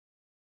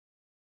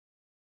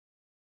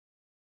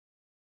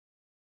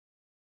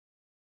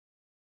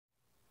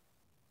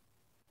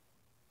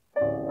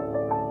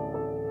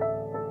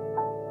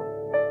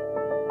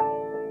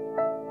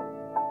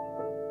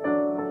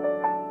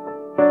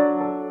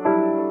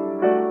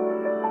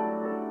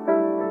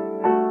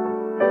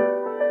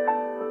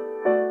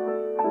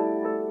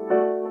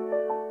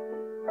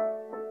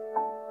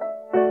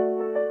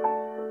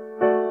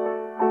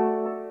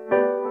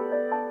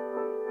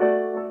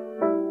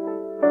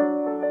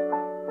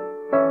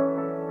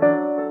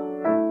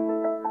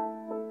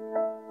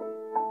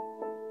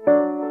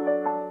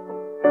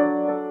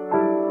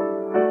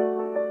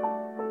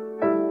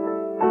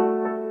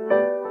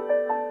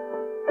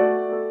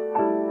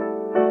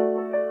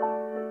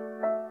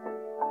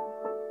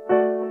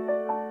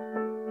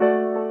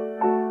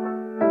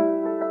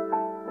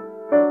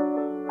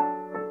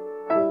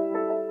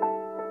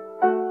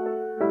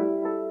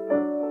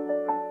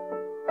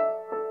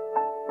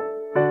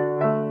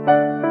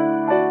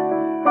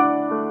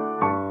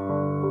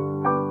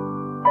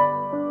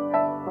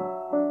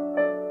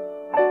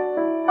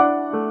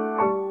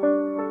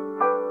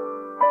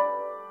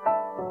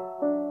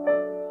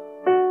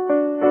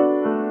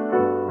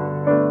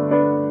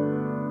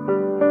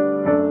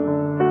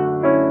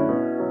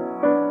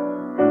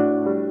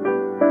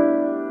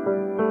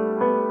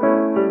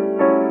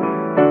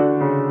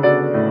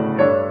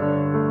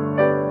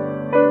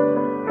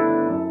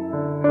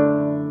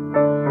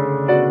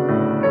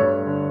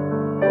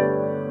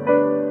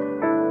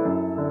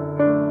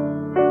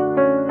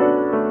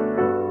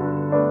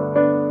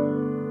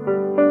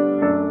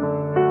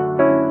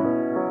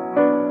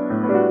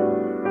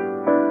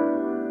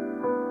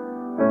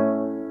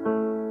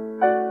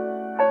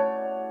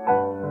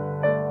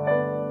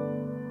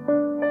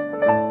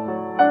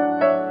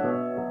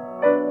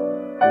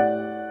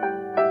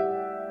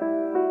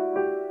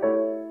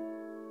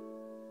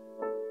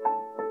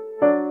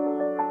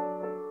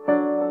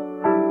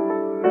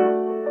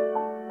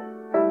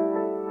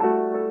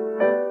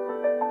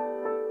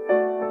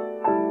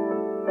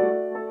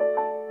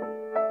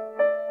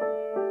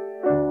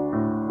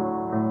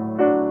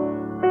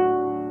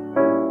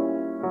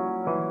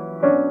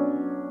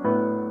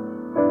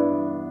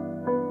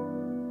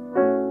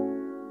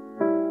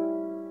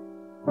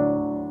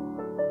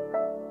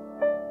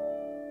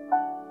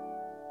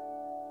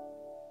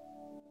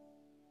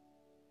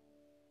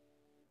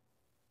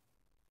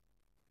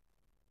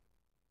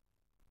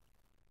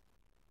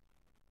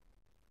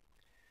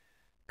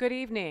Good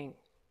evening.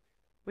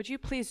 Would you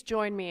please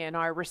join me in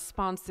our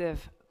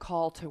responsive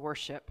call to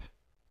worship?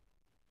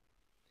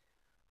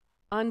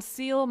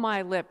 Unseal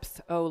my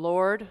lips, O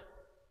Lord.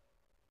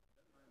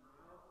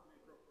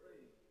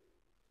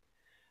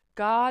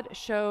 God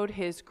showed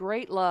his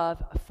great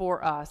love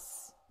for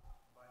us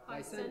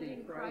by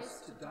sending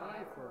Christ to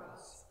die for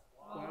us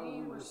while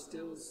we were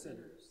still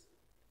sinners.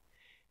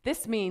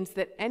 This means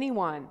that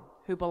anyone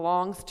who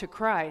belongs to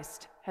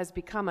Christ has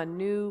become a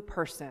new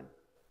person.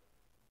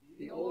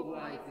 The old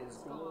life is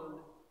gone,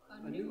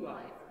 a new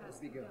life has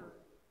begun.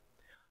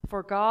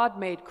 For God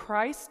made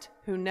Christ,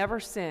 who never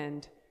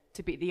sinned,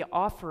 to be the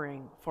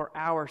offering for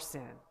our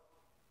sin,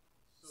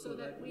 so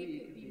that we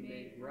could be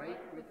made right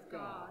with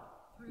God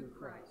through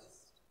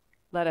Christ.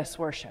 Let us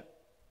worship.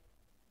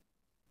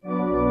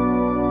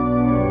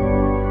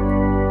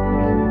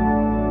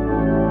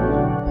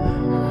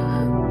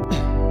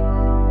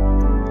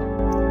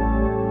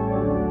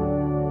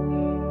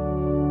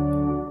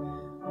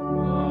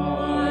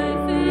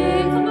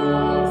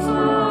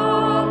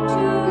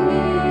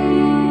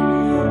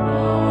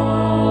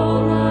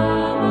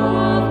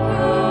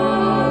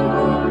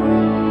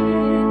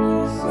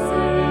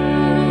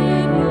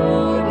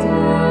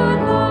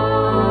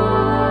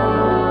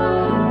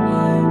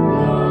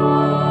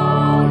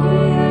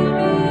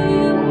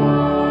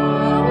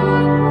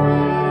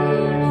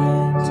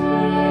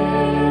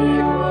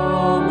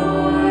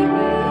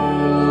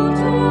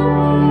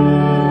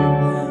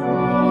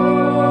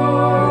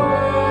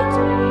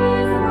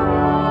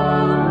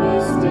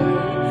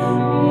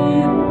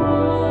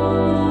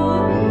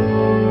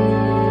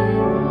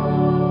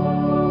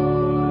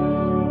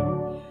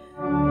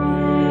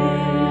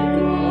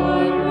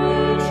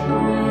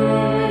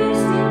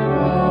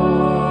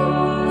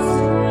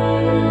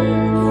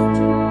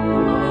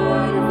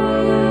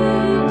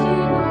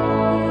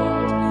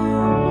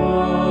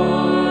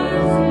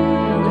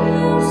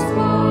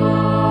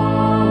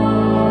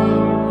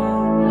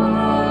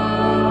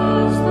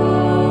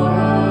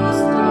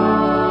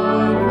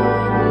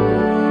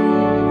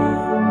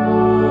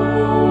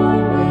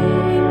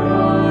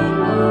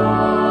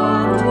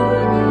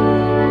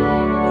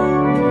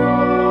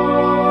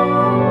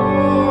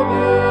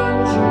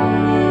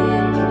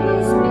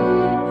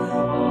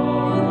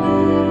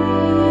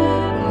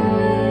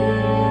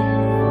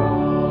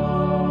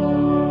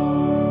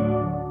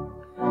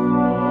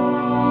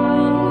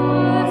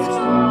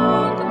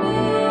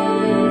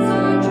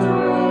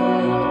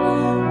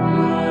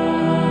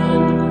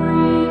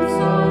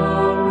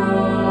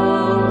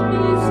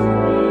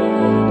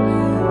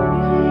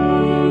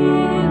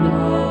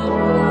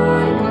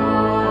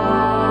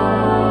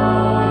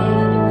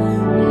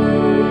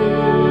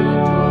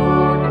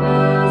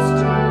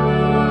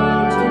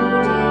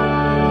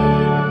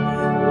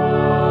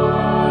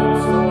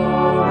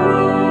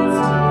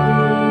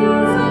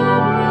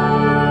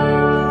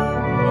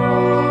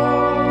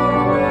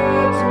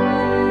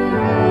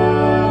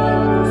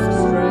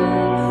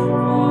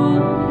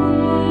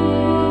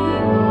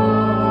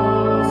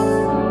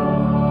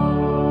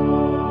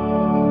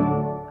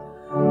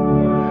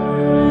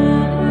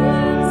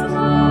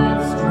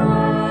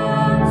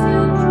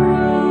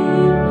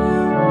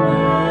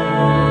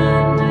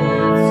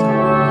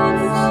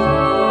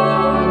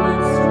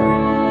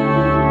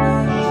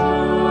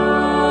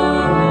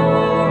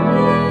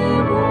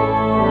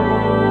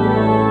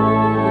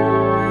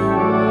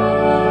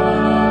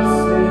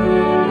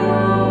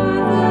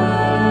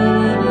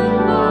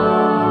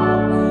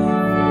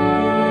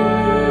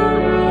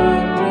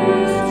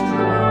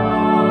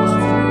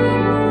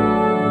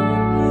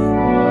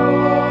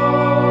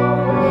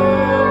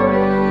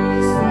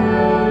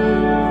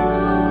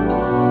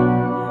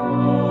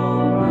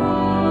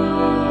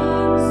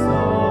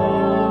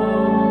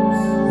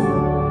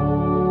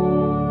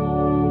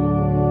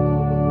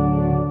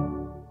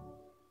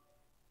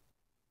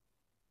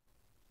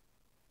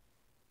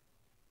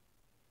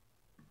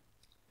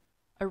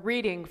 A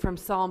reading from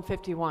Psalm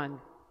 51.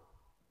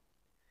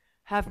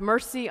 Have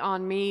mercy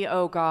on me,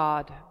 O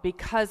God,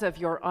 because of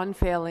your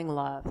unfailing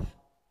love.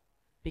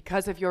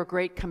 Because of your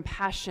great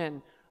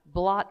compassion,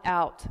 blot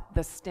out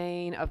the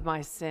stain of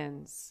my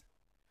sins.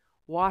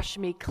 Wash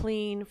me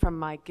clean from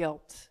my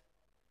guilt.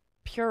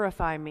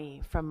 Purify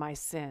me from my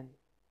sin.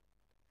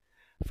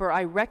 For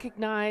I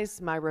recognize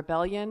my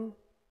rebellion.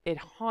 It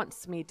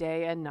haunts me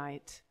day and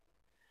night.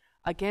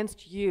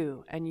 Against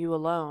you and you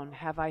alone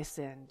have I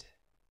sinned.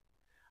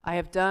 I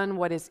have done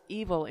what is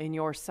evil in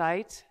your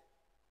sight.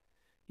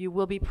 You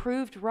will be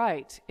proved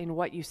right in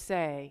what you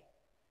say,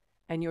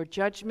 and your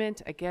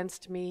judgment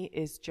against me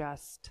is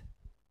just.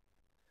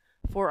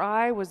 For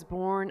I was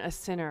born a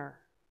sinner,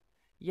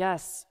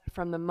 yes,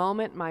 from the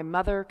moment my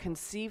mother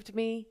conceived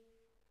me,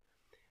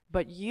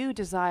 but you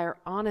desire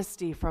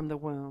honesty from the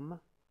womb,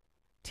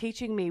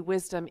 teaching me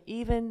wisdom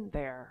even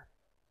there.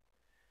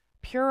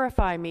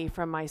 Purify me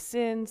from my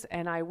sins,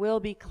 and I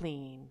will be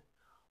clean.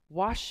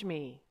 Wash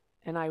me,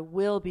 and I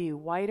will be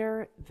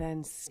whiter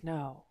than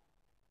snow.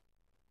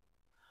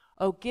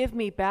 Oh, give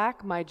me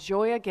back my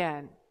joy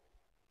again.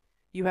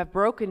 You have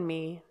broken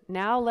me,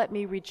 now let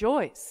me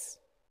rejoice.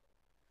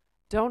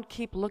 Don't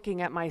keep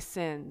looking at my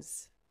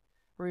sins.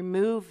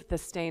 Remove the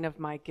stain of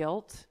my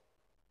guilt.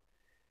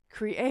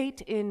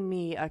 Create in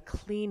me a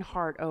clean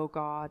heart, O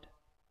God.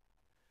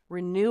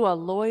 Renew a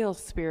loyal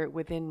spirit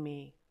within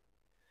me.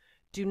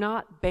 Do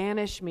not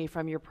banish me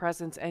from your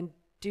presence, and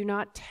do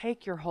not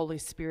take your Holy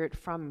Spirit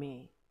from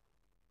me.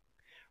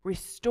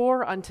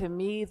 Restore unto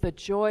me the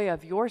joy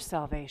of your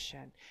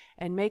salvation,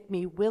 and make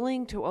me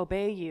willing to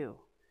obey you.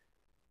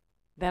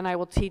 Then I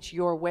will teach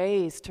your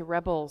ways to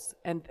rebels,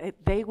 and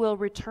they will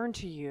return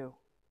to you.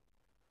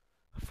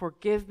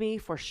 Forgive me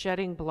for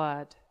shedding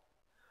blood,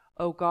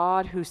 O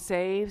God who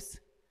saves.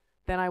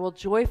 Then I will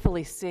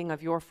joyfully sing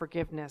of your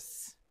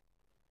forgiveness.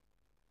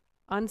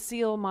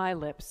 Unseal my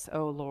lips,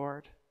 O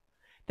Lord,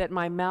 that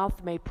my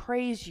mouth may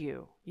praise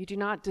you. You do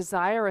not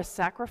desire a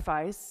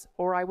sacrifice,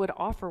 or I would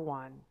offer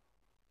one.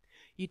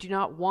 You do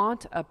not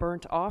want a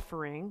burnt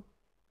offering.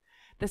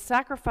 The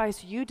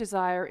sacrifice you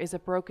desire is a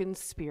broken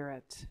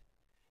spirit.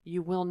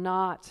 You will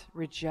not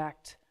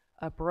reject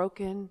a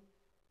broken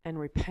and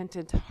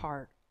repentant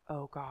heart,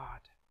 O God.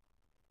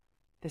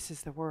 This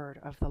is the word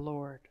of the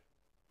Lord.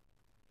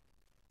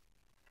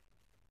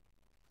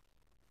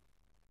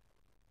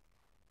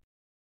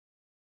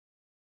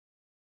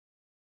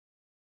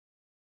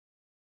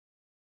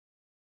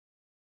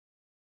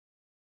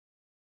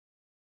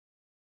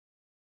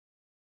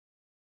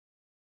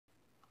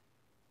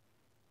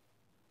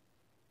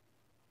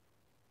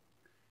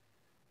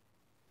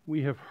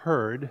 We have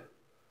heard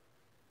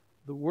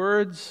the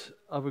words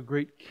of a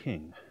great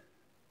king,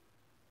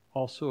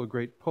 also a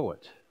great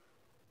poet.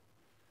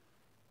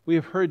 We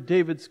have heard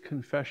David's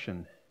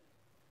confession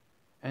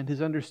and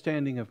his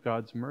understanding of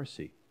God's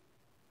mercy.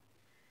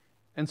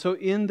 And so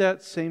in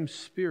that same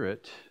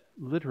Spirit,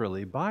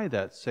 literally by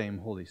that same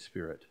Holy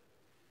Spirit,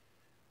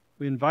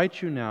 we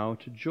invite you now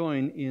to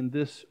join in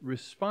this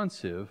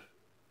responsive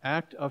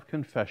act of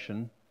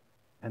confession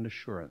and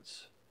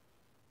assurance.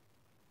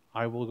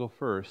 I will go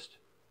first,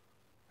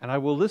 and I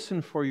will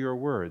listen for your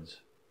words,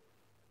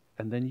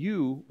 and then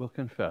you will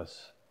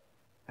confess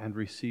and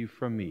receive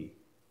from me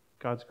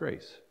God's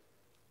grace.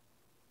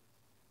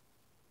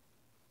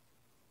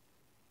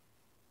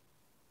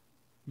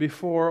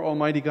 Before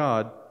Almighty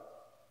God,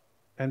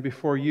 and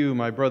before you,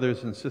 my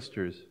brothers and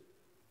sisters,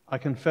 I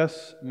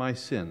confess my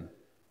sin,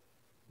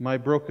 my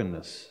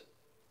brokenness,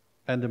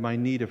 and my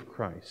need of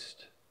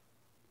Christ.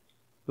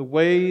 The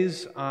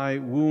ways I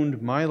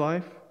wound my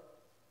life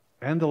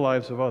and the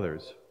lives of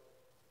others,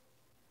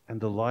 and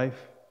the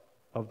life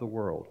of the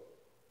world.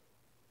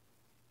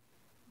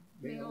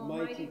 May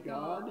Almighty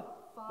God,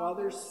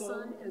 Father,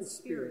 Son, and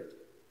Spirit,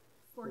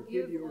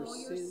 forgive your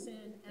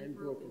sin and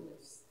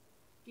brokenness,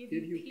 give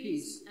you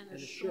peace and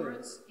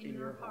assurance in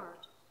your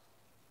heart,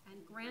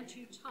 and grant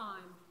you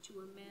time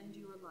to amend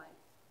your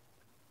life.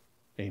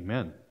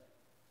 Amen.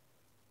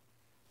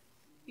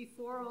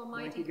 Before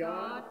Almighty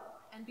God,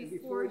 and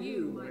before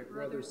you, my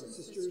brothers and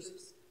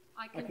sisters,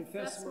 I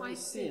confess my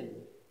sin,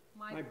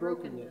 my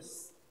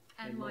brokenness,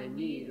 and my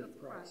need of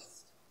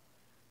Christ,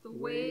 the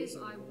ways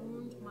I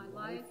wound my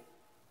life,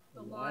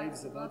 the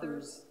lives of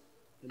others,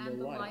 and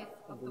the life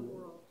of the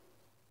world.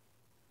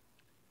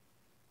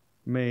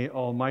 May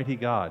Almighty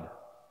God,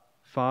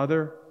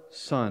 Father,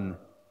 Son,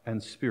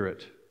 and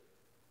Spirit,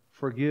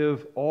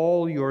 forgive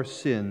all your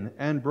sin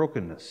and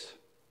brokenness,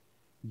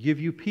 give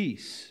you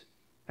peace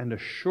and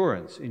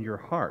assurance in your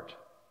heart,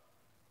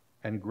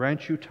 and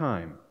grant you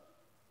time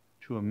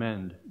to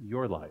amend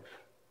your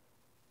life.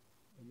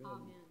 Amen.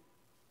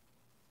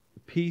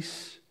 The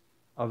peace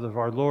of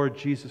our Lord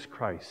Jesus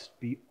Christ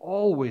be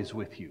always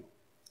with you.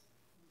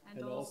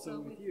 And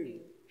also with you.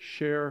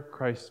 Share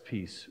Christ's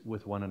peace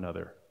with one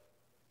another.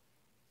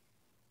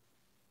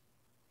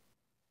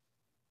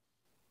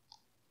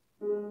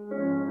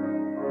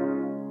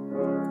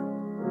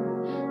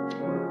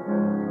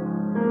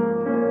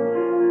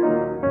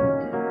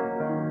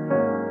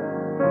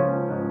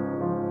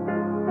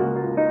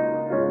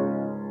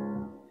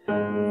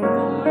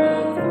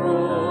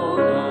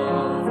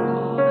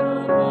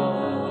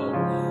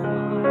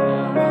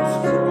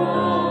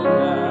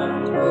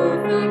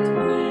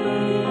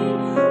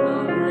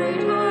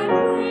 Great high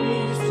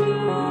priest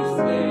who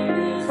slain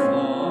his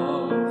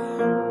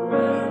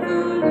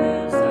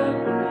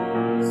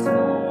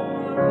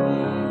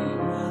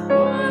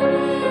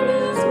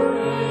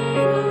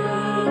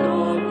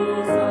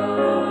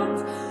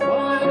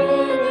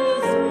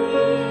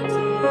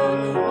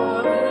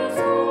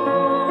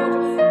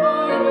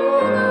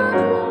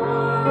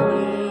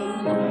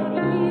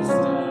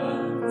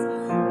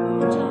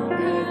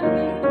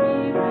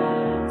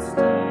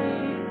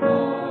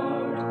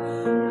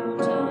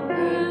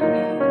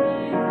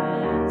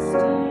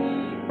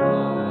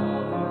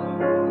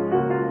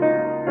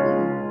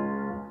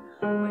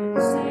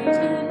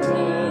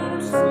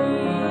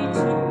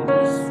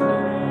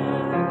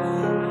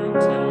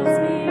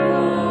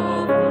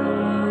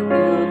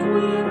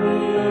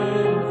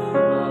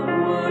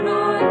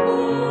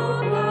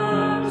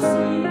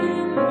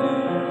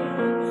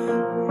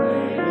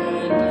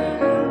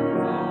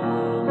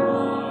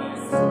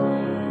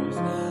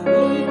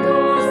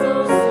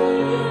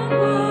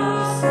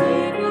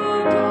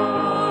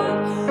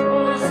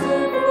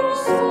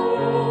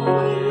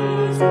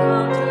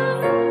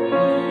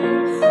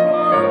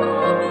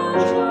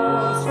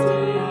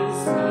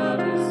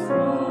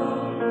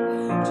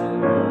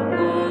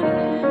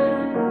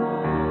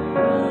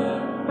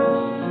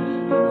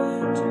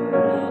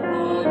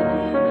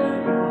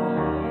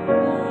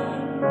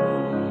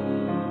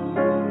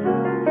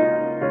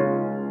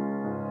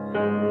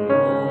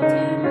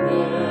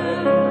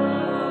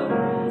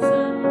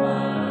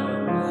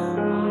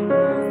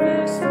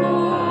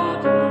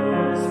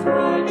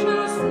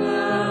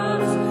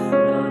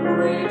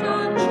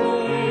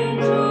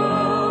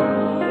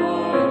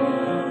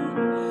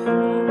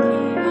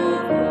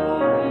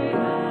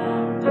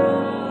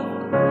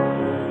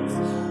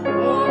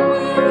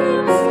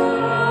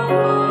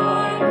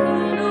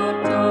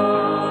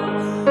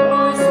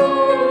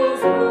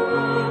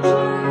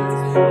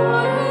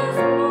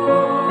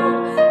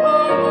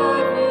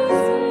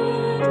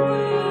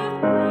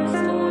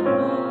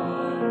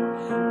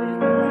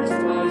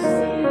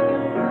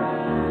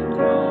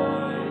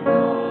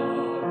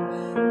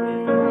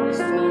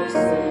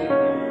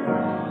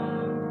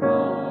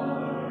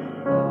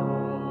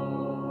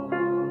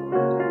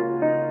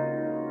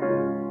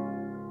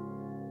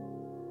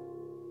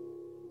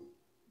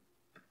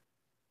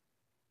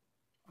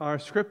Our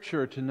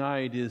scripture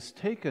tonight is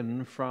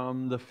taken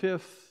from the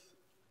 5th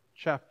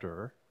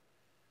chapter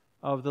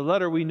of the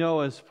letter we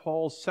know as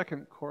Paul's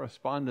second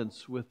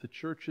correspondence with the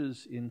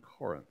churches in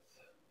Corinth.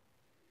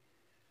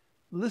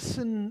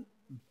 Listen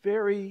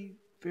very,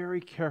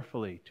 very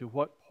carefully to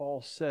what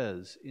Paul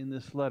says in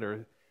this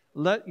letter.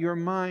 Let your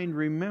mind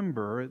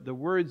remember the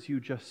words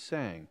you just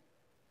sang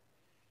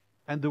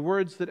and the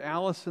words that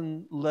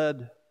Allison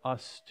led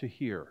us to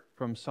hear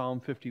from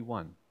Psalm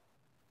 51.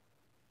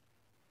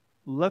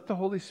 Let the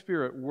Holy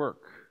Spirit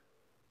work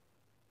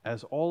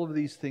as all of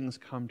these things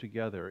come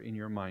together in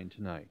your mind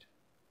tonight.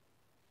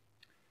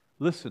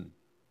 Listen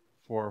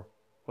for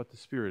what the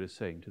Spirit is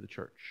saying to the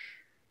church.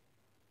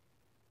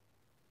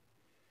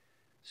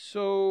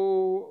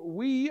 So,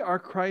 we are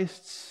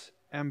Christ's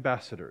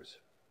ambassadors.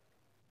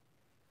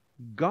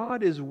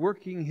 God is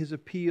working His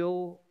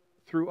appeal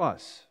through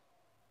us.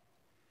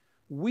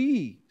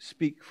 We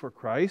speak for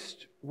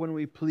Christ when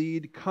we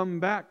plead, "Come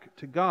back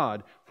to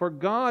God." For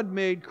God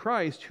made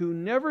Christ, who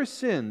never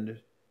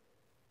sinned,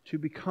 to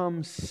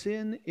become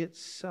sin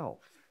itself,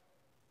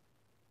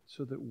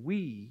 so that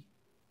we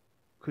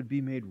could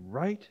be made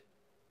right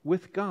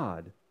with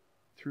God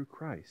through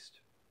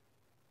Christ.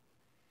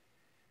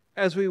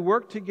 As we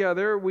work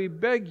together, we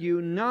beg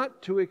you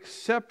not to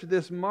accept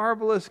this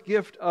marvelous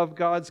gift of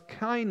God's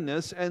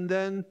kindness and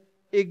then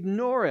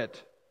ignore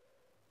it.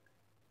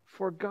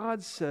 For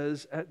God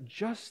says, "At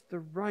just the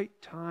right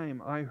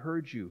time I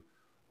heard you.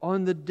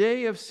 On the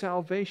day of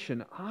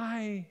salvation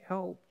I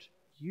helped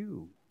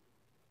you."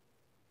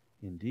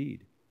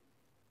 Indeed,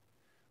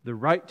 the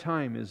right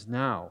time is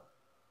now.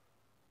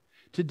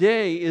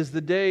 Today is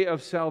the day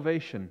of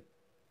salvation.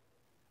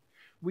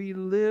 We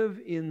live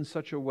in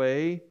such a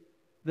way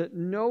that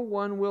no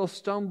one will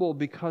stumble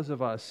because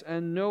of us,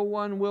 and no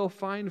one will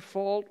find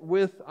fault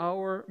with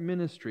our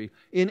ministry.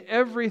 In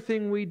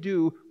everything we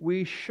do,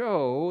 we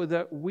show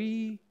that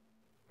we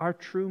are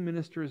true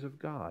ministers of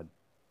God.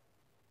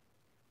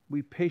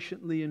 We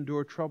patiently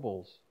endure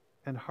troubles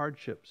and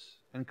hardships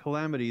and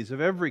calamities of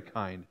every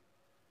kind.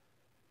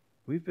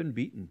 We've been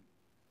beaten,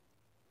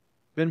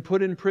 been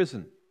put in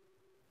prison,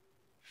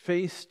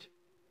 faced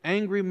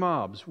angry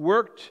mobs,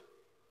 worked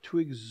to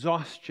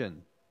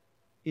exhaustion,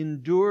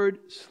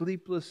 endured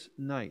sleepless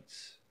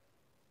nights,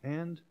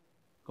 and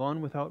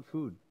gone without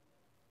food.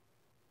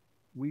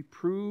 We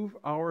prove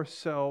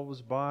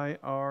ourselves by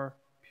our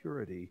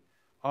purity,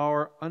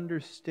 our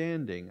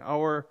understanding,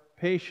 our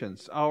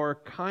patience, our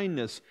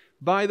kindness,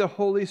 by the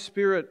Holy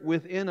Spirit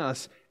within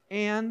us,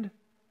 and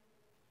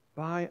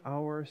by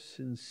our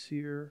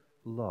sincere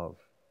love.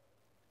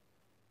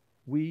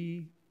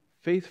 We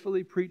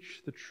faithfully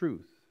preach the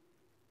truth.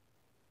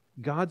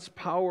 God's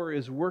power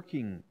is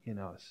working in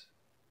us.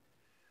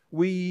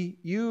 We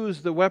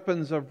use the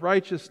weapons of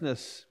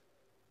righteousness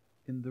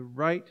in the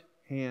right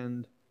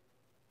hand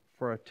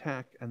for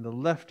attack and the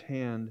left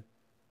hand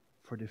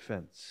for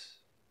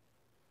defense.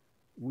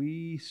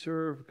 We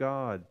serve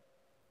God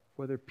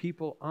whether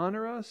people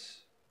honor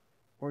us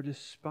or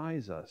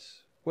despise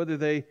us, whether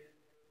they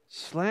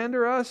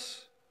slander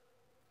us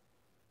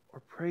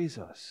or praise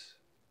us.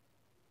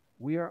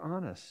 We are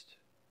honest,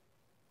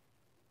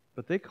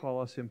 but they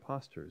call us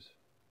impostors.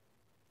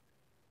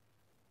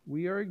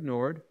 We are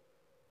ignored,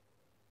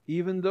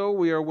 even though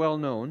we are well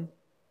known.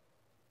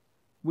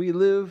 We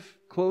live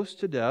close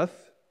to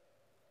death,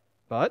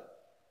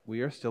 but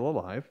we are still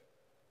alive.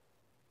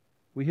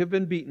 We have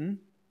been beaten,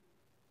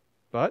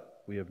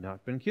 but we have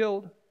not been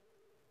killed.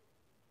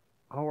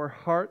 Our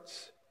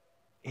hearts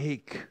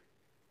ache,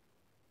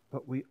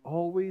 but we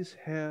always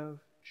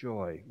have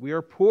joy. We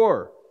are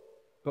poor,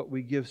 but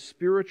we give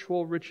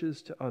spiritual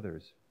riches to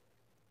others.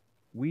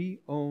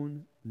 We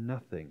own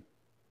nothing,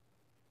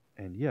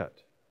 and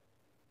yet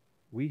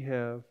we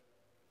have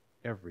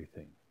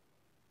everything.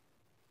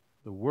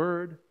 The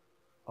word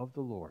of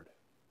the Lord.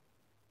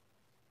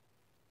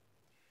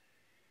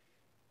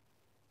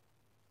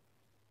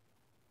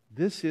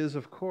 This is,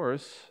 of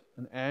course,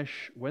 an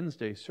Ash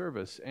Wednesday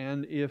service,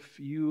 and if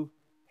you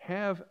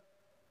have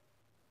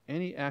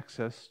any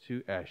access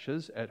to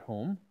ashes at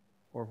home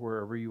or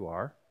wherever you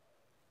are,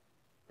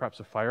 perhaps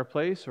a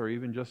fireplace or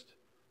even just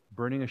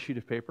burning a sheet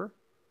of paper,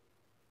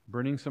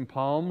 burning some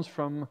palms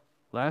from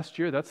last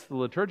year, that's the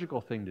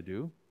liturgical thing to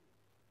do,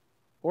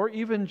 or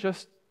even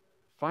just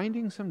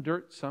finding some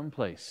dirt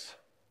someplace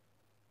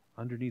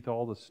underneath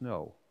all the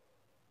snow.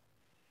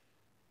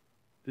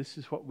 This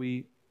is what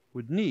we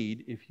would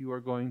need if you are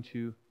going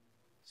to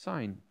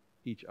sign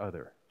each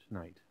other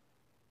tonight.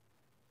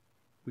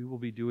 We will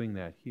be doing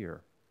that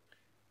here.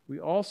 We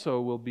also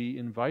will be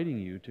inviting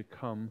you to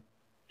come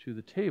to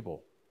the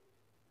table.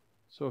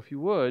 So if you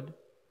would,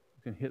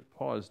 you can hit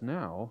pause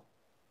now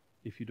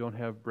if you don't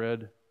have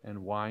bread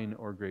and wine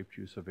or grape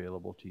juice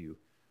available to you.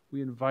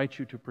 We invite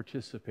you to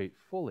participate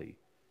fully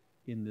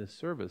in this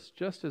service,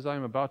 just as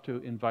I'm about to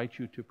invite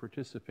you to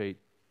participate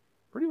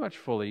pretty much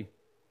fully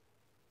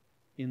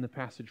in the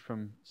passage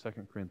from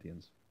 2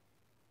 Corinthians.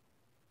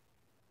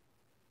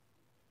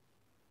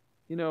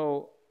 You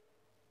know,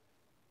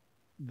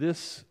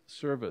 this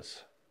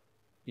service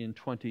in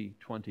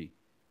 2020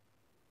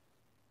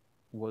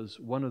 was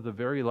one of the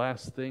very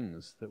last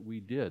things that we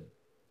did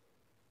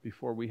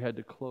before we had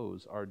to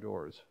close our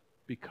doors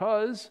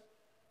because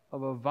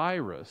of a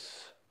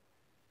virus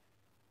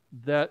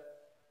that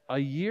a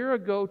year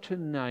ago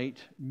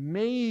tonight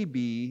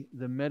maybe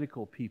the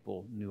medical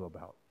people knew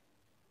about.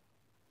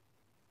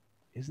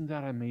 Isn't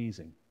that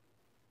amazing?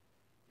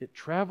 It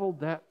traveled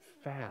that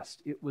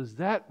fast. It was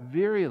that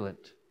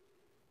virulent.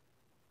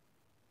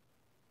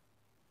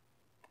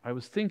 I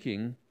was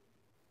thinking,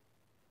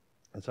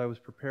 as I was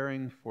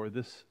preparing for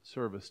this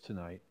service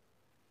tonight,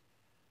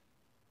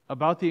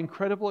 about the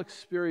incredible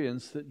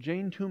experience that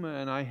Jane Tuma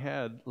and I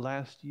had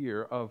last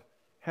year of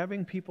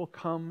having people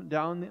come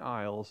down the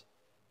aisles,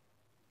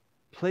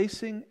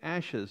 placing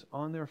ashes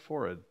on their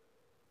forehead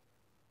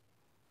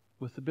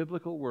with the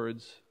biblical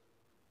words,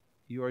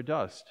 "You are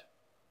dust,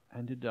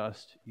 and to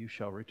dust you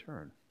shall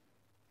return."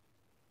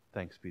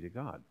 Thanks be to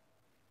God.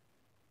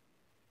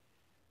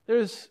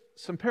 There's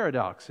some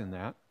paradox in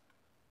that.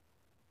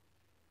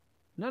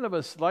 None of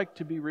us like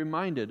to be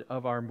reminded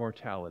of our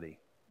mortality.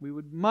 We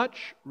would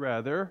much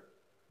rather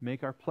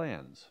make our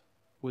plans,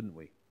 wouldn't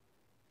we?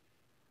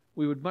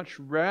 We would much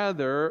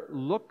rather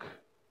look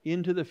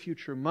into the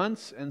future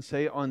months and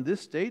say, on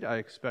this date I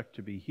expect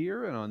to be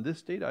here, and on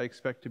this date I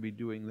expect to be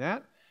doing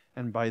that,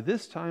 and by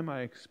this time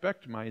I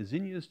expect my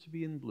zinnias to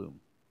be in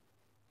bloom.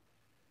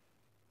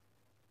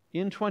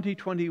 In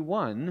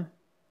 2021,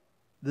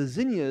 the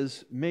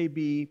zinnias may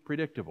be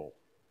predictable.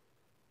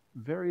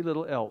 Very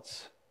little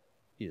else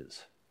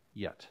is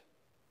yet.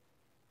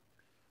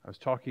 I was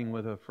talking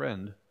with a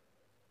friend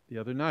the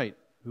other night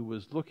who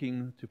was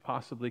looking to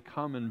possibly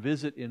come and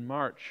visit in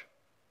March.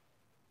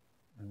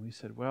 And we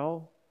said,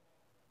 well,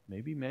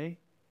 maybe May.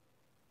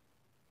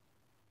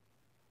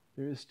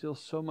 There is still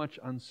so much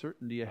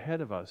uncertainty ahead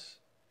of us.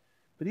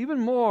 But even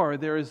more,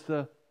 there is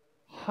the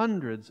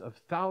hundreds of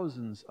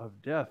thousands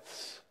of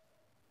deaths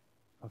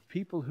of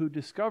people who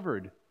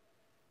discovered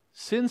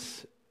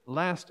since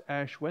last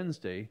Ash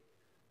Wednesday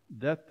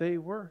that they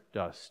were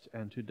dust,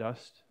 and to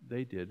dust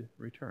they did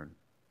return.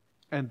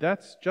 And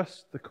that's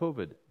just the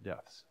COVID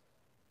deaths.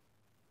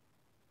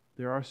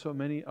 There are so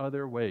many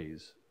other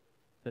ways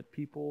that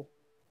people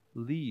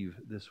leave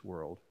this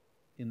world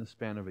in the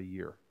span of a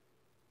year.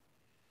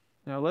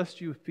 Now, lest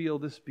you feel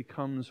this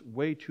becomes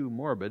way too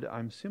morbid,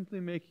 I'm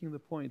simply making the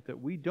point that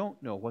we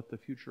don't know what the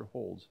future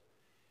holds.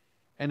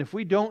 And if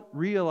we don't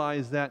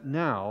realize that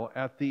now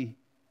at the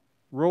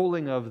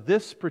rolling of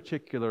this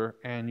particular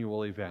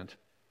annual event,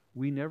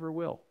 we never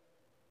will.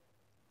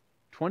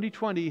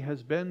 2020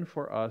 has been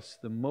for us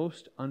the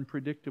most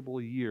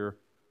unpredictable year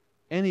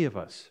any of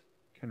us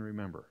can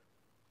remember,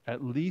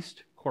 at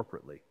least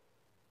corporately.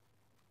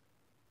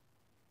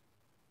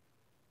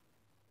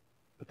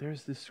 But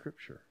there's this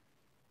scripture.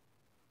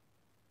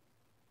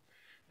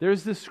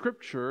 There's this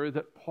scripture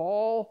that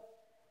Paul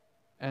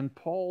and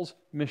Paul's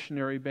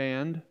missionary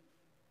band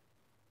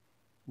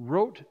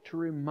wrote to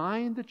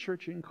remind the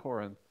church in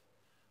Corinth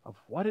of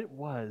what it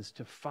was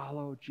to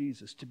follow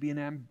Jesus, to be an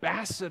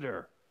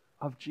ambassador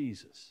of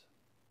Jesus.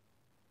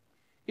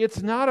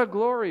 It's not a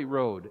glory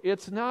road.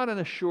 It's not an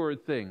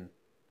assured thing.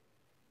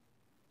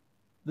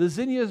 The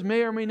zinnias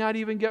may or may not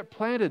even get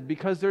planted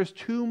because there's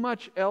too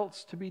much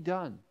else to be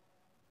done.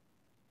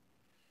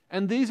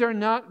 And these are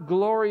not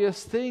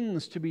glorious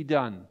things to be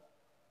done.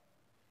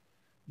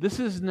 This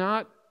is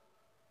not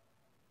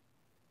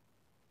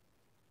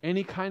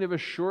any kind of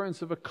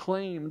assurance of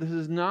acclaim. This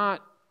is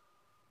not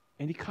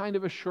any kind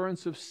of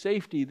assurance of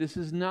safety. This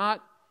is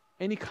not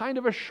any kind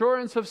of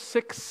assurance of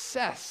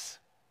success,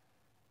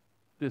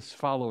 this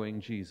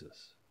following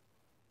Jesus.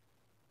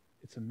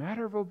 It's a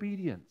matter of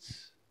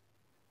obedience.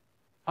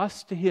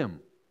 Us to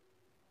Him.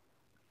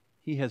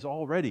 He has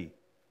already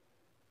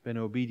been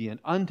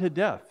obedient unto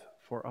death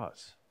for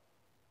us.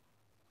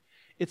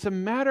 It's a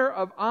matter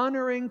of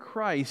honoring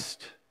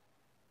Christ,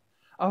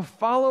 of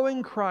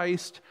following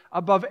Christ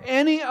above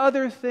any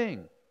other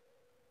thing.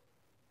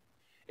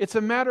 It's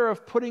a matter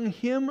of putting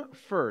Him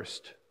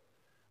first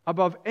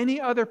above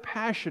any other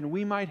passion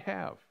we might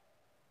have.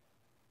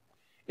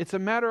 It's a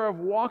matter of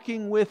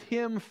walking with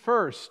Him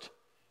first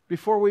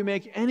before we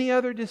make any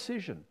other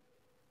decision,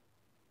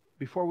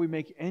 before we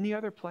make any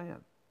other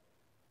plan.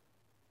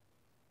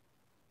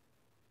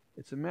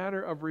 It's a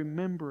matter of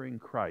remembering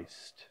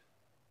Christ,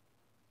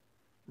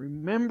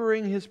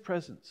 remembering His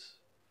presence,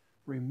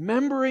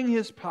 remembering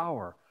His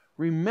power,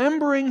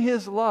 remembering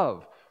His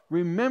love,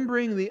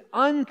 remembering the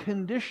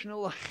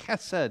unconditional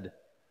chesed,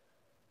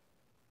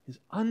 His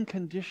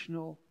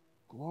unconditional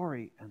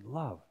glory and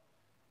love,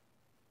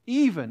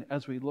 even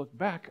as we look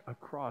back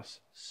across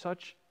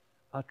such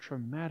a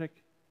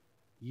traumatic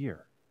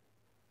year.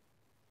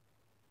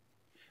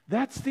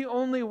 That's the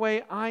only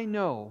way I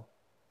know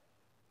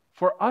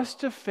for us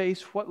to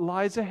face what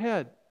lies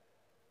ahead.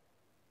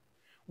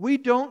 We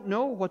don't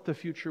know what the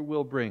future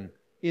will bring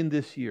in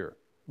this year.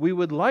 We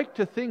would like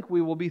to think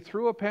we will be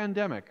through a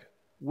pandemic.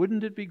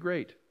 Wouldn't it be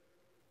great?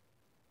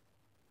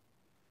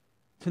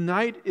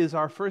 Tonight is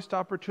our first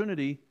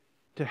opportunity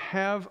to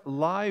have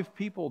live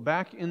people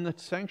back in the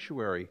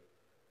sanctuary.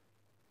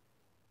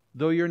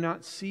 Though you're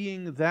not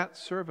seeing that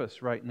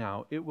service right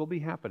now, it will be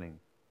happening.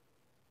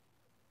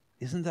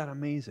 Isn't that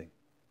amazing?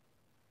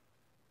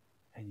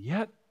 And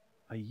yet,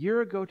 a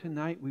year ago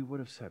tonight, we would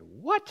have said,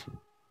 "What?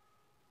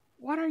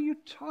 What are you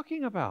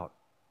talking about?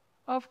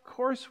 Of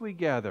course we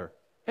gather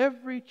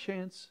every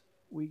chance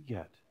we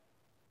get."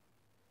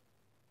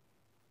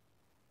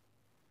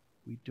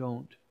 We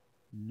don't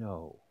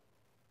know.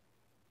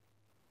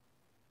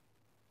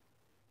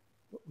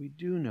 But we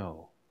do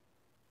know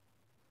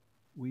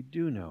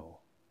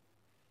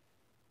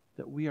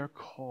that we are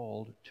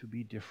called to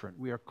be different.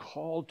 We are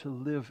called to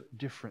live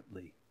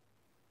differently,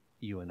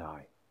 you and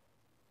I.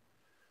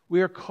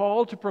 We are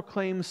called to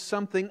proclaim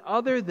something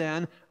other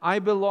than, "I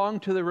belong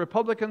to the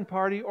Republican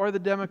Party or the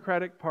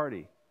Democratic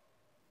Party."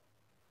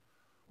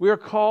 We are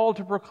called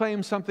to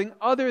proclaim something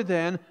other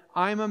than,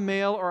 "I'm a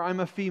male," or "I'm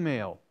a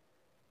female,"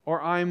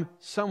 or "I'm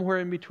somewhere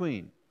in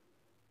between."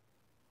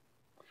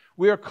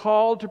 We are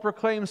called to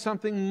proclaim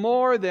something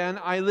more than,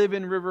 "I live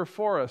in River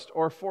Forest,"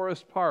 or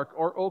Forest Park,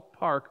 or Oak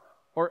Park,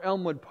 or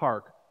Elmwood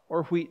Park,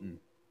 or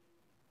Wheaton,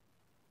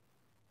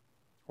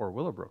 or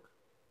Willowbrook.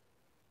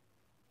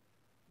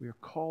 We are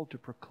called to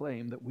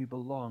proclaim that we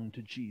belong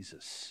to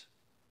Jesus.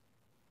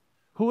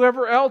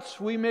 Whoever else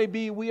we may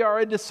be, we are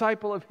a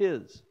disciple of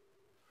His.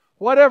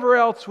 Whatever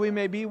else we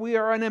may be, we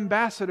are an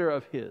ambassador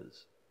of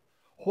His.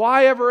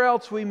 Whyever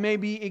else we may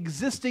be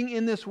existing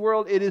in this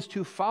world, it is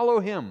to follow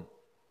Him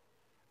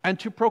and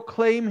to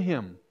proclaim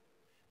Him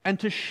and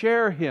to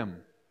share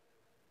Him.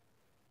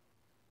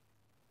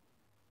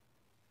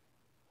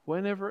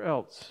 Whenever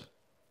else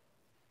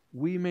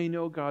we may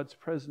know God's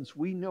presence,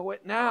 we know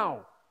it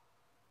now.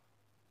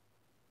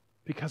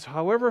 Because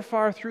however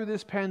far through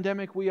this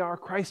pandemic we are,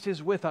 Christ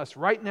is with us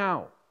right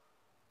now.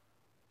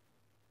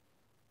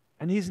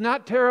 And He's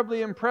not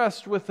terribly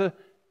impressed with the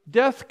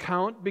death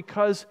count,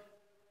 because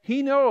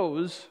He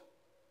knows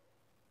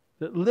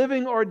that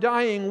living or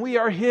dying, we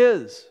are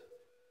His.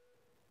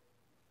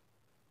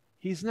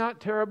 He's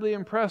not terribly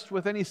impressed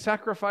with any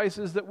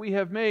sacrifices that we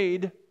have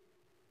made,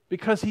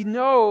 because He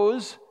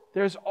knows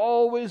there's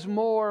always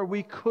more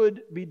we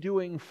could be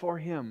doing for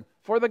Him,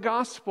 for the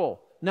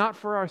gospel, not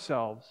for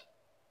ourselves.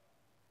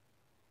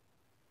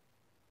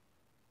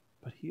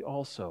 But He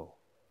also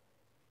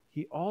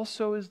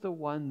is the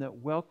one that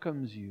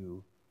welcomes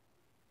you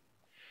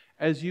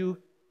as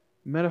you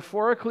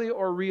metaphorically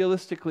or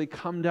realistically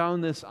come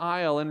down this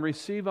aisle and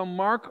receive a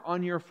mark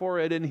on your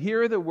forehead and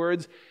hear the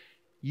words,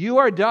 "You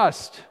are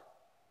dust,"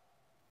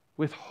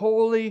 with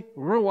holy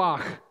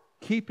ruach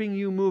keeping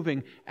you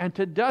moving. And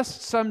to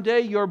dust someday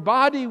your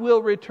body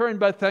will return,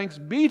 but thanks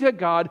be to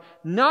God,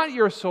 not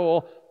your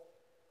soul,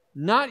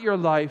 not your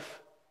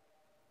life,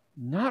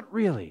 not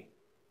really.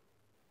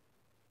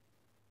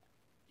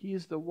 He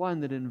is the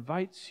one that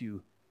invites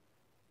you,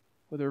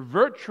 whether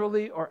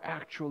virtually or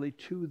actually,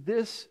 to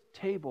this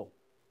table,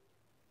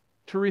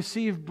 to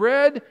receive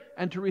bread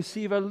and to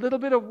receive a little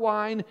bit of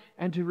wine,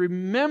 and to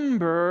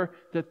remember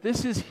that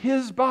this is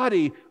His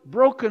body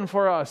broken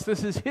for us.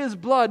 This is His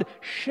blood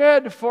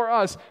shed for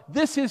us.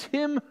 This is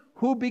Him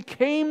who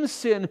became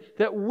sin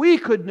that we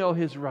could know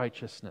His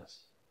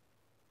righteousness,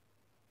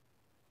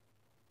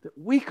 that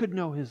we could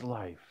know His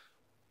life.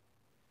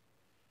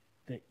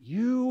 That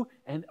you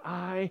and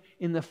I,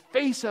 in the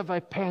face of a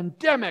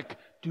pandemic,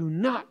 do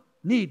not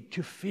need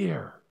to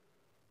fear.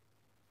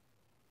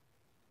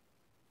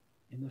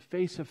 In the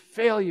face of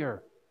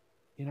failure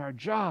in our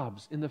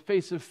jobs, in the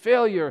face of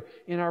failure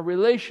in our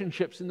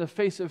relationships, in the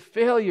face of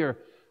failure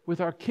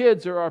with our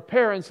kids or our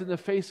parents, in the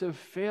face of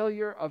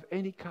failure of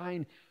any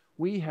kind,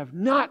 we have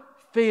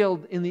not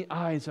failed in the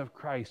eyes of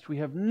Christ. We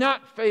have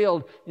not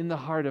failed in the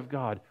heart of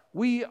God.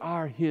 We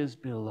are His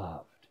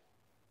beloved.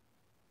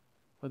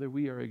 Whether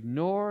we are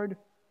ignored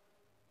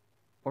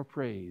or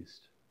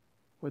praised,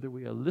 whether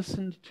we are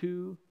listened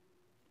to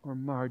or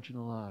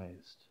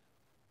marginalized,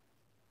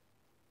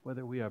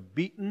 whether we are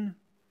beaten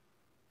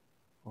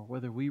or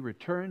whether we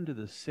return to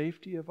the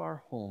safety of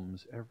our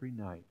homes every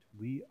night,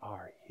 we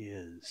are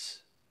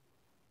His.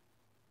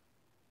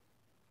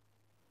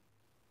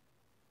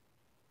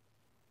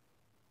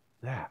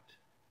 That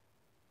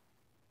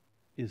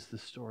is the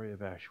story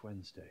of Ash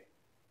Wednesday.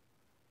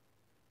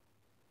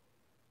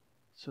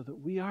 So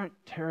that we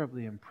aren't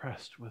terribly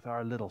impressed with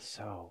our little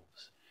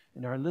selves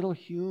and our little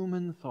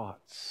human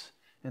thoughts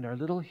and our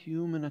little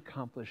human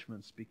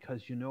accomplishments,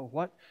 because you know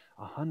what?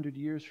 100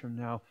 years from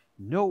now,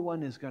 no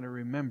one is going to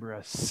remember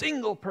a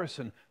single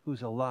person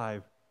who's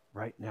alive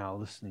right now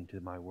listening to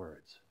my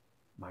words,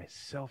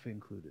 myself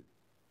included.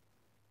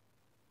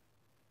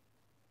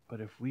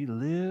 But if we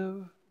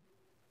live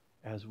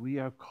as we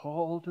are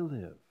called to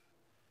live,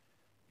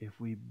 if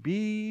we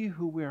be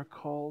who we are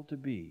called to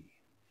be,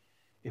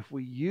 if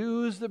we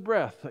use the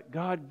breath that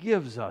God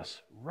gives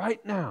us right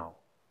now,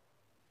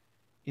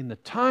 in the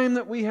time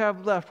that we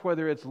have left,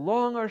 whether it's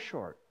long or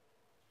short,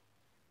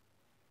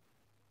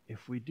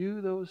 if we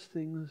do those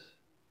things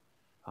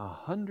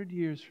 100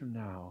 years from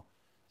now,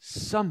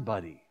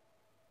 somebody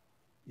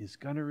is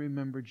going to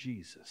remember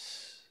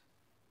Jesus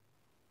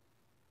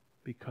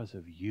because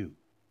of you.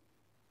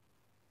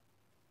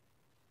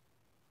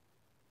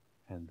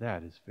 And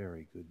that is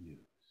very good news.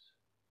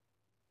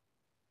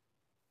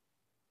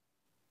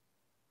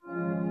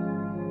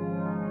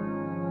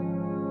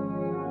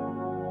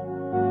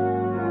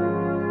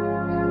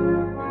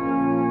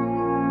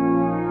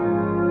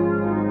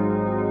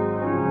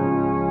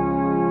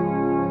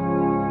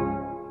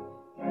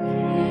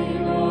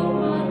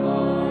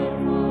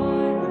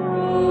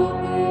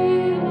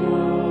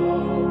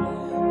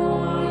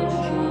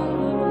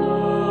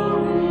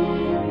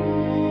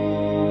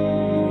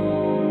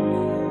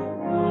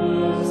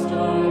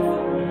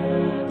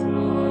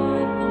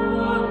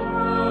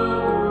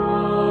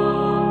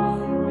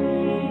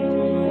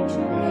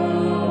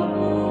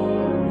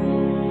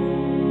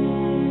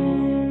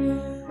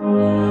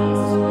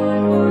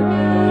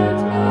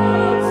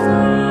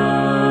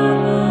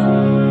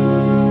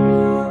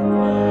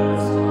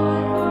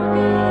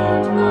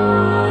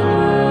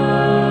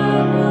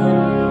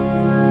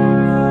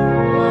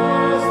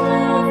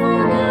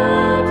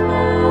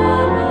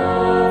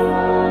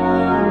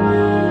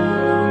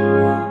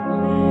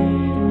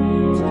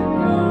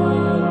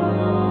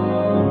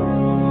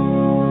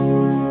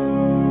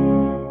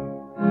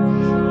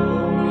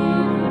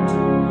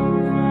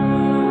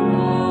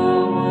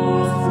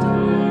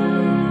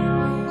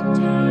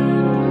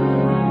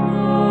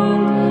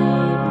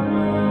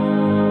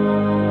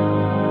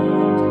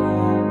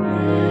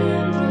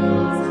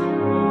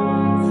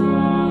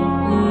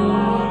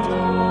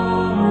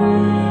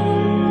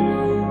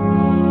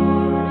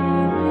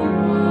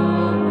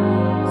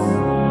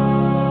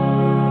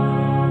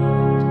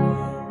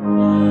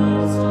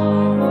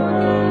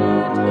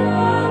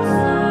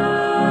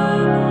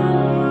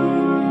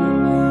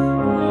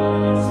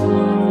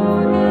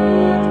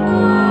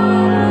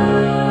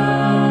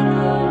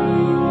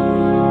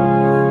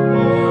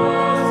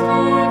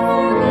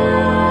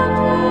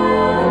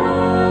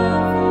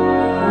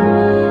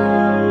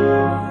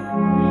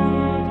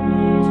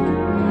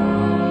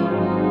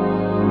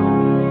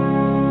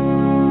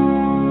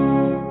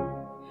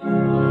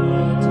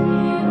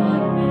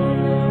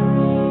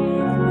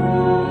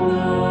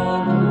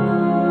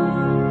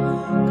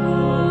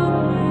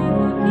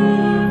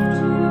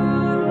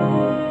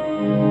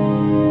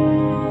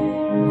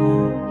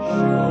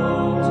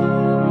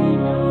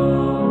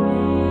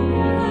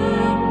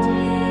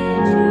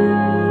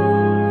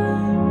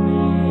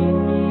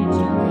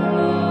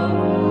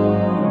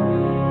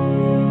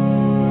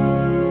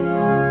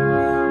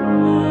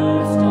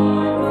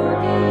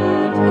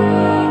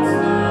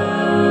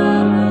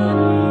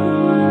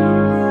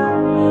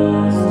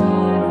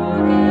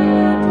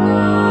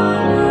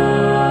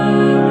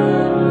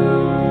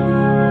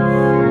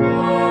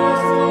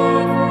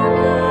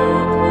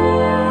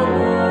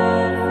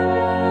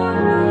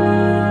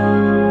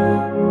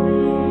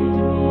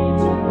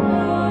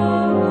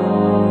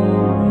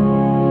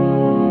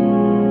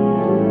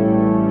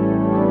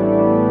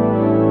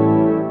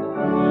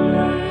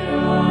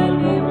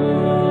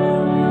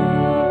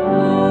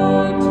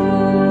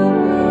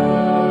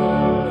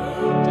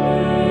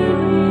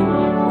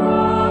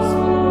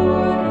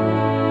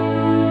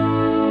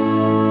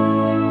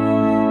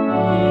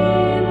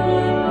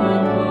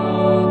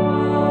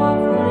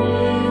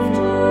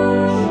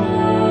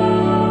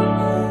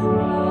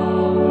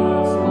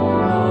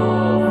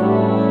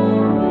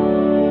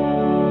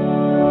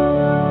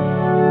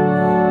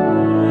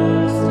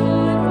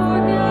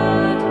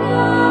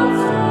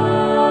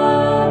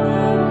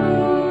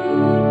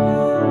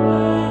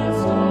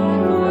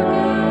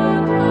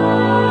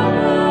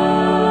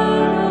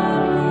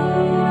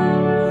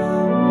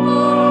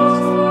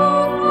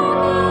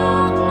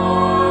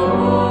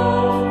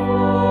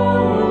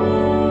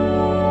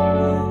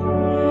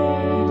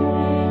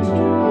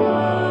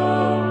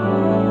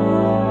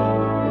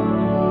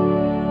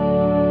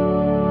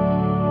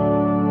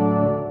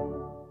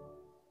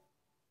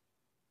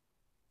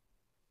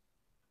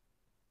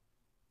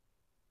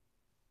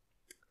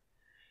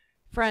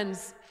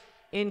 Friends,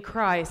 in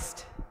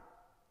Christ,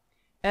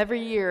 every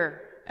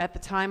year at the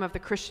time of the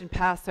Christian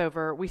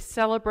Passover, we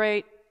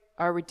celebrate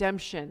our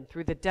redemption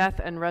through the death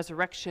and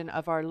resurrection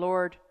of our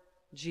Lord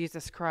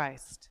Jesus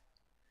Christ.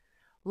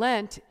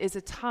 Lent is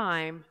a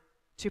time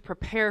to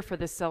prepare for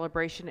this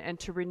celebration and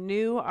to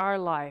renew our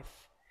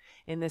life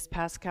in this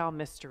Paschal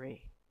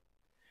mystery.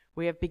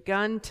 We have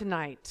begun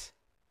tonight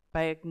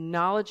by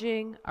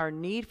acknowledging our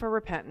need for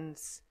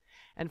repentance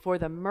and for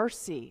the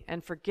mercy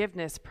and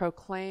forgiveness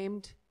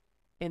proclaimed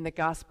in the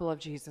gospel of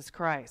Jesus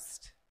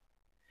Christ.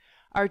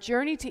 Our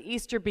journey to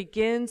Easter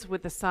begins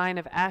with the sign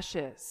of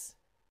ashes.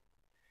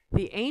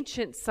 The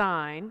ancient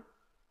sign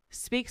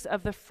speaks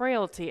of the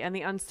frailty and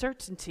the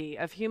uncertainty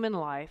of human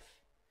life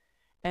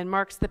and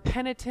marks the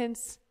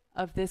penitence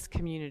of this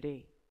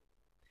community.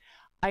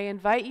 I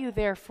invite you,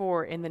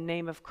 therefore, in the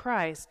name of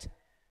Christ,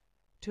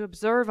 to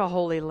observe a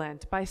Holy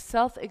Lent by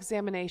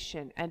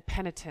self-examination and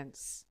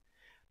penitence,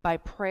 by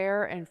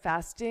prayer and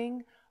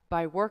fasting,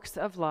 by works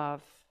of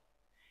love,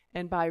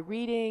 and by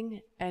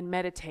reading and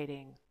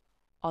meditating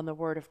on the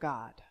Word of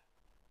God.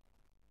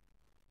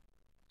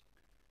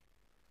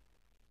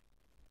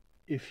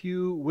 If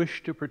you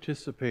wish to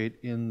participate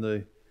in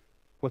the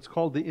what's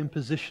called the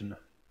imposition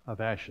of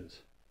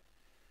ashes,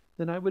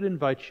 then I would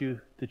invite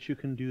you that you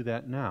can do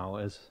that now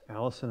as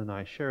Allison and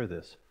I share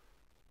this.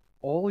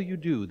 All you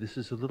do, this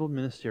is a little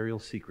ministerial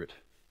secret.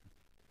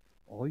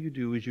 All you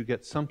do is you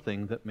get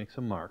something that makes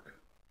a mark.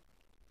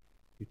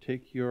 You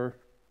take your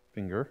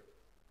finger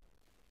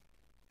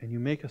and you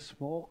make a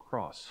small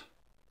cross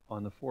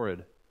on the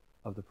forehead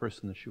of the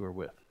person that you are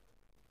with.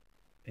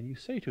 And you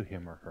say to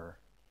him or her,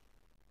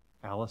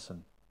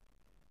 Allison,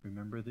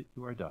 remember that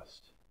you are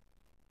dust,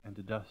 and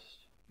to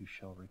dust you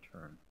shall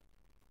return.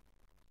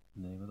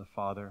 In the name of the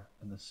Father,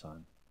 and the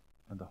Son,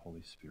 and the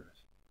Holy Spirit.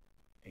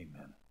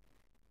 Amen.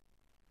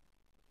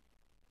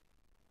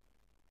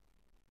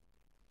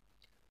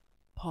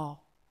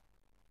 Paul,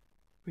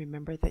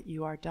 remember that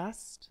you are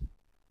dust,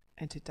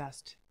 and to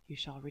dust you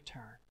shall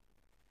return.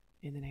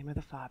 In the name of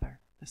the Father,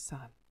 the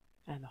Son,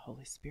 and the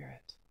Holy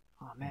Spirit.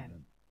 Amen.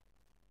 Amen.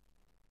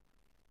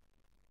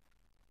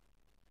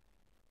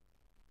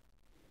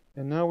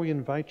 And now we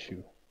invite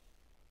you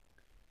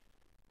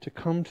to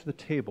come to the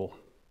table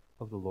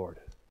of the Lord.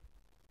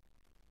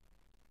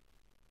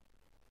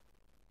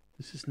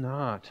 This is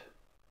not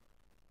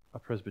a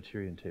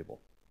Presbyterian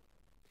table.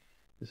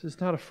 This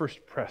is not a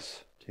First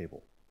Press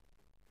table.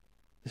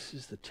 This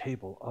is the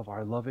table of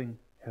our loving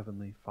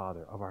Heavenly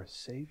Father, of our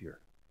Savior.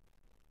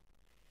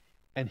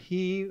 And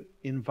He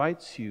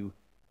invites you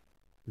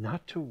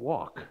not to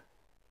walk,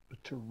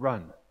 but to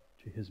run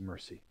to His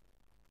mercy.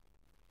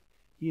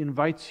 He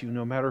invites you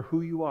no matter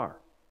who you are,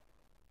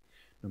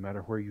 no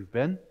matter where you've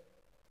been,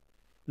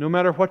 no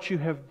matter what you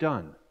have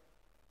done,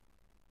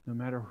 no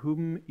matter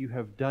whom you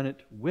have done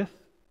it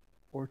with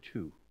or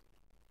to,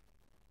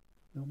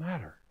 no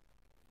matter.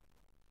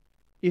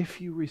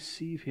 If you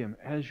receive Him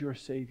as your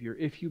Savior,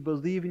 if you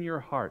believe in your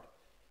heart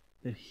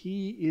that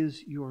He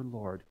is your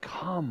Lord,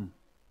 come,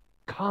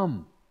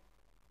 come.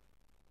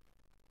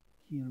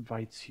 He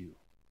invites you.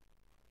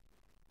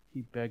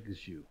 He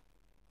begs you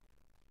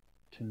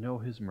to know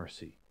His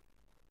mercy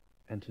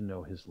and to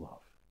know His love.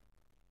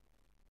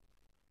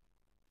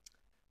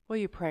 Will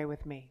you pray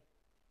with me?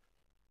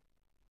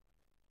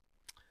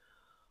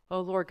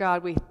 Oh, Lord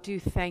God, we do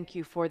thank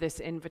you for this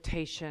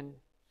invitation.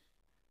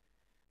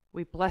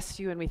 We bless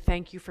you and we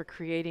thank you for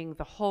creating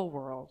the whole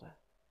world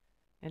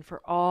and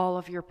for all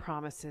of your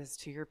promises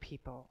to your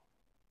people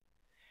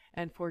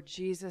and for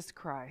Jesus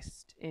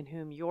Christ, in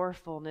whom your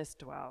fullness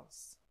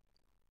dwells,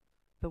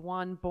 the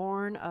one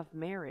born of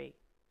Mary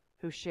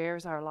who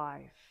shares our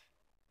life.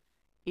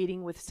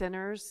 Eating with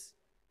sinners,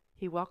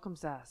 he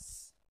welcomes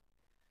us.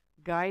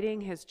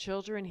 Guiding his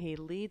children, he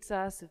leads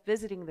us.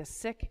 Visiting the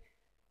sick,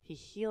 he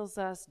heals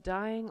us.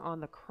 Dying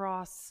on the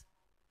cross,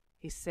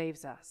 he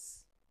saves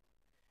us.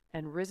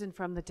 And risen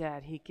from the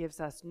dead, he gives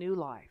us new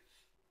life.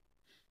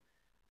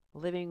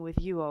 Living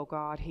with you, O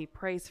God, he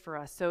prays for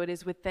us. So it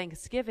is with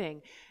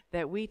thanksgiving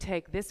that we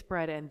take this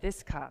bread and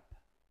this cup,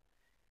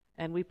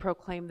 and we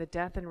proclaim the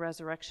death and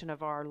resurrection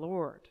of our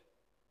Lord.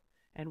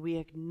 And we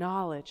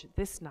acknowledge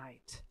this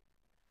night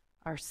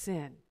our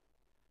sin,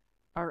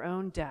 our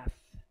own death,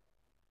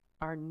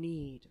 our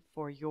need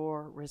for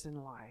your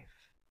risen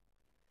life.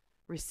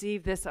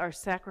 Receive this, our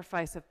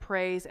sacrifice of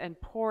praise,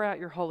 and pour out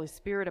your Holy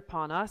Spirit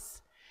upon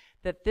us,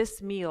 that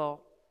this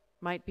meal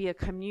might be a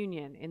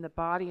communion in the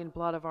body and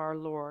blood of our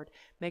Lord.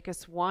 Make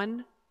us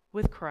one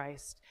with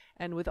Christ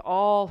and with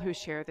all who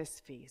share this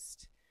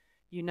feast.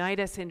 Unite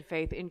us in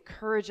faith,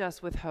 encourage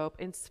us with hope,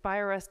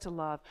 inspire us to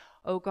love.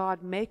 O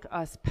God, make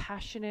us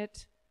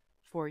passionate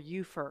for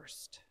you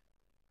first,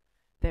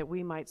 that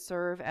we might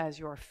serve as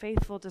your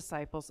faithful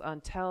disciples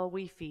until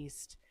we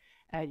feast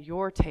at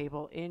your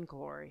table in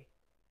glory.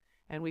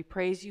 And we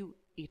praise you,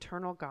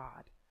 eternal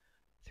God,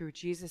 through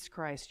Jesus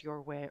Christ,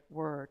 your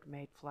word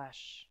made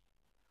flesh.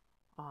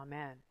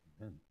 Amen.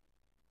 Amen.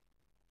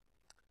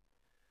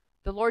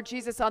 The Lord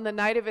Jesus, on the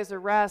night of his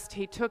arrest,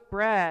 he took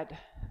bread,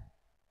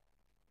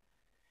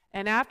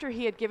 and after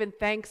he had given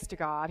thanks to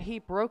God, he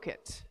broke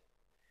it,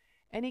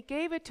 and he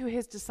gave it to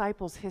his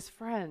disciples, his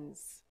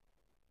friends.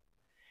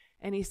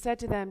 And he said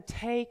to them,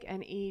 "Take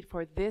and eat,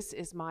 for this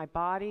is my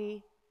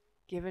body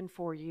given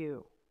for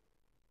you."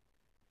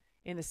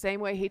 In the same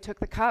way, he took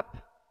the cup,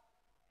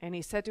 and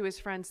he said to his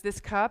friends, "This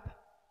cup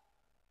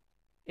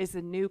is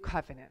the new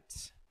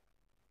covenant,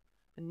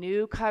 a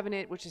new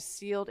covenant which is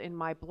sealed in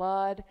my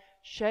blood,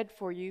 shed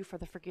for you for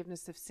the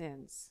forgiveness of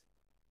sins.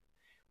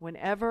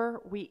 Whenever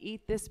we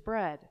eat this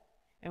bread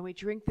and we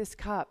drink this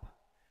cup,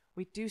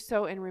 we do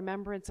so in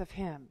remembrance of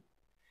him,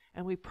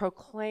 and we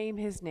proclaim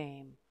his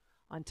name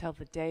until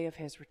the day of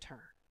his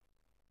return."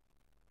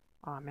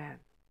 Amen.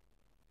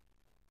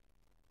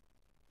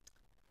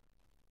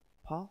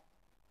 Paul,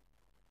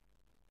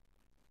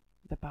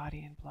 the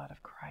body and blood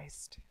of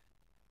Christ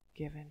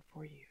given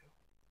for you.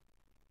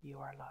 You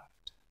are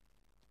loved.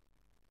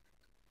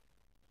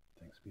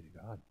 Thanks be to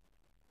God.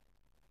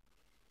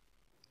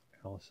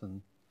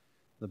 Allison,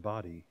 the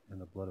body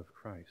and the blood of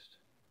Christ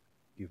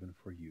given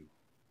for you.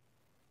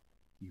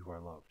 You are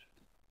loved.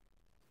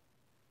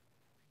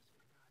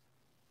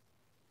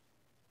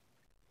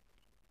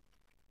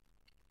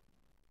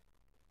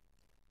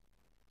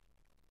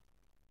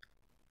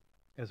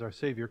 as our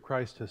Savior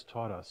Christ has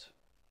taught us,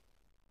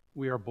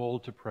 we are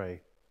bold to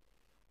pray,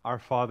 Our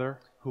Father,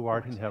 who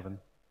art in heaven,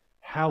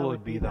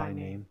 hallowed be thy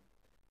name.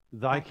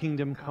 Thy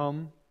kingdom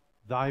come,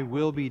 thy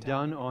will be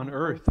done on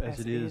earth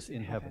as it is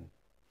in heaven.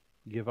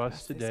 Give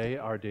us today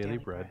our daily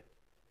bread,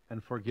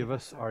 and forgive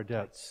us our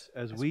debts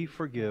as we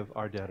forgive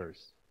our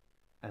debtors.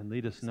 And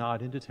lead us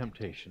not into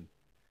temptation,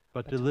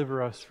 but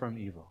deliver us from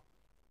evil.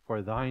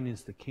 For thine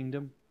is the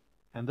kingdom,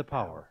 and the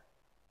power,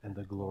 and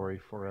the glory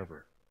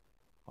forever.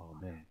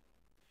 Amen.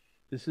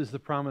 This is the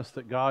promise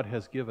that God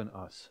has given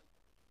us.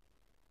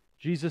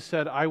 Jesus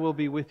said, I will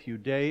be with you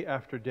day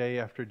after day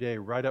after day,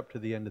 right up to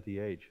the end of the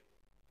age.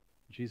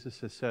 Jesus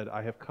has said,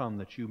 I have come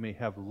that you may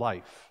have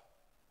life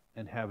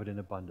and have it in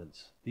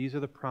abundance. These are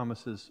the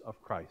promises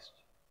of Christ.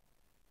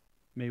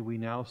 May we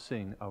now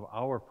sing of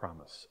our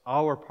promise,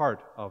 our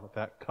part of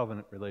that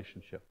covenant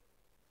relationship,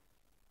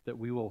 that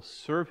we will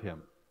serve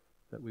him,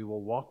 that we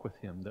will walk with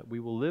him, that we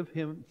will live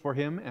for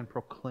him and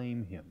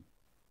proclaim him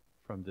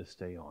from this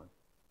day on.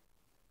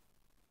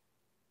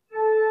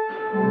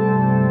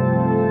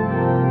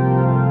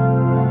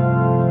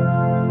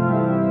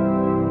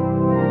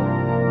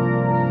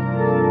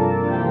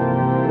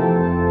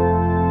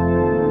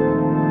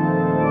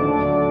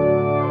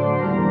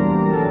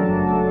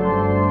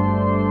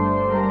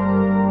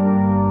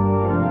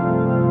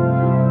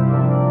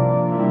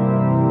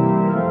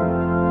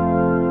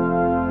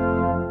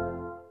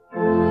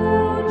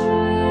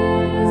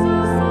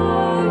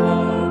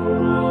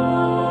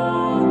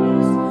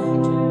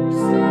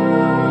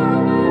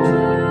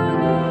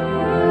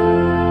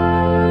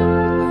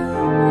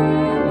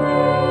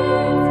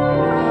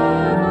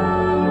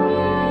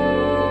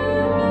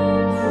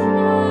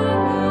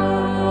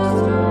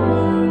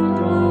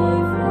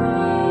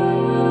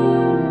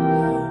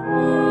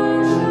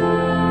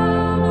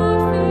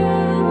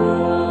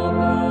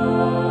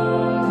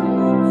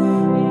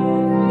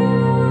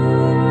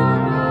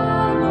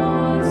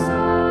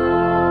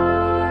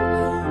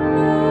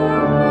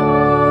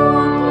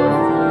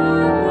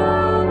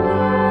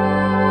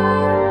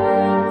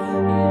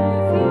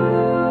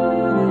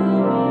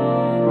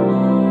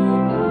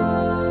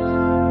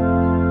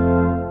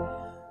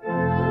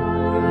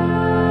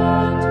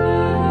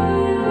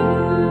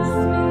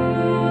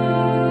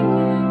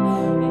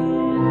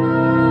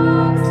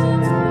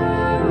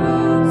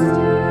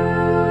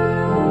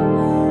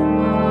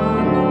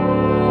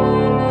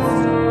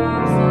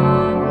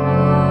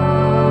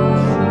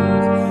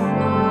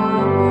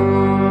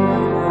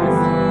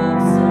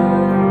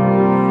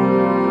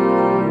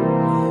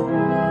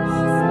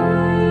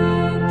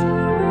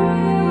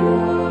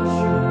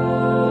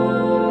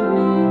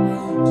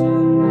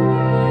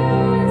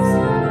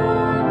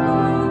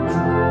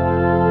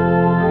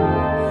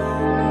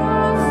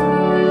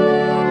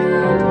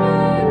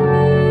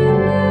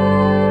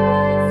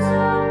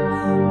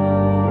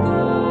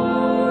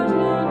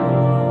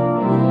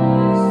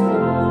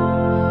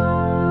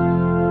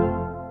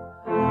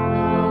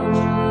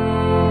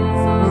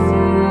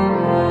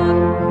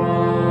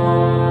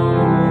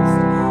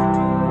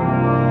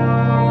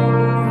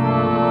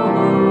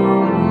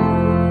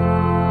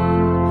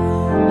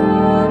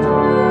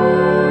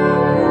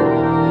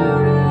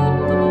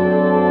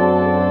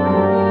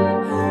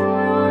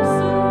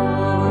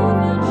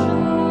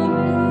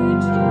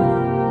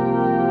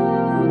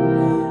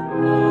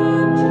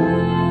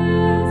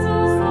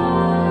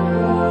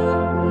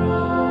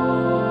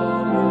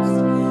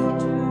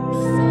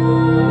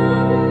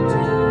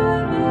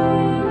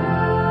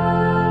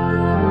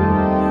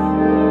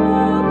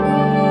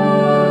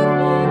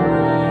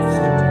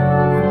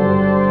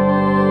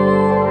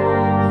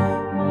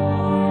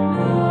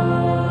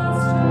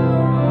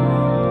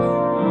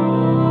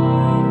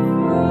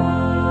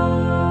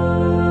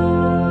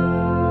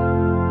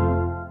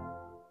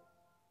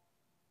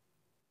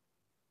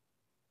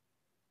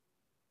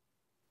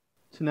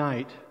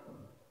 Tonight,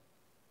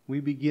 we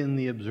begin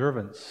the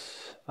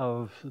observance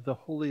of the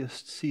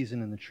holiest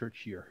season in the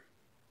church year,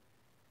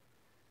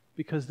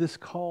 because this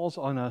calls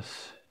on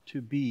us to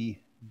be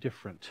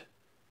different.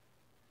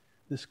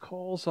 This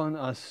calls on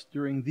us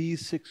during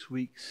these 6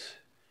 weeks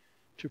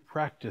to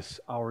practice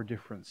our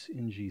difference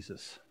in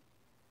Jesus,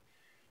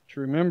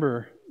 to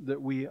remember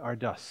that we are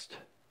dust,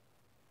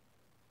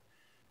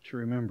 to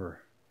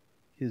remember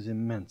his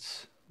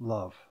immense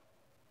love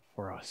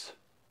for us.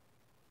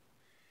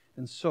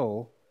 And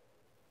so,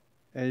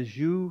 as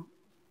you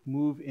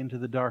move into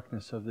the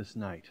darkness of this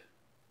night,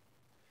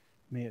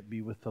 may it be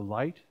with the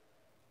light,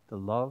 the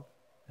love,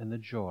 and the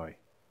joy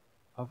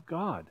of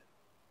God,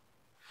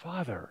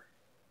 Father,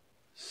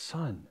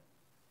 Son,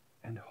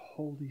 and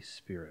Holy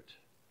Spirit.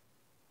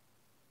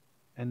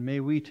 And may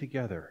we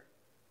together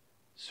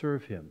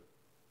serve him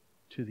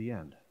to the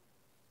end,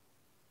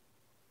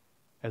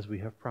 as we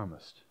have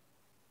promised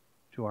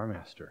to our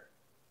Master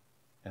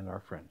and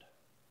our friend.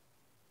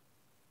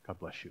 God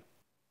bless you.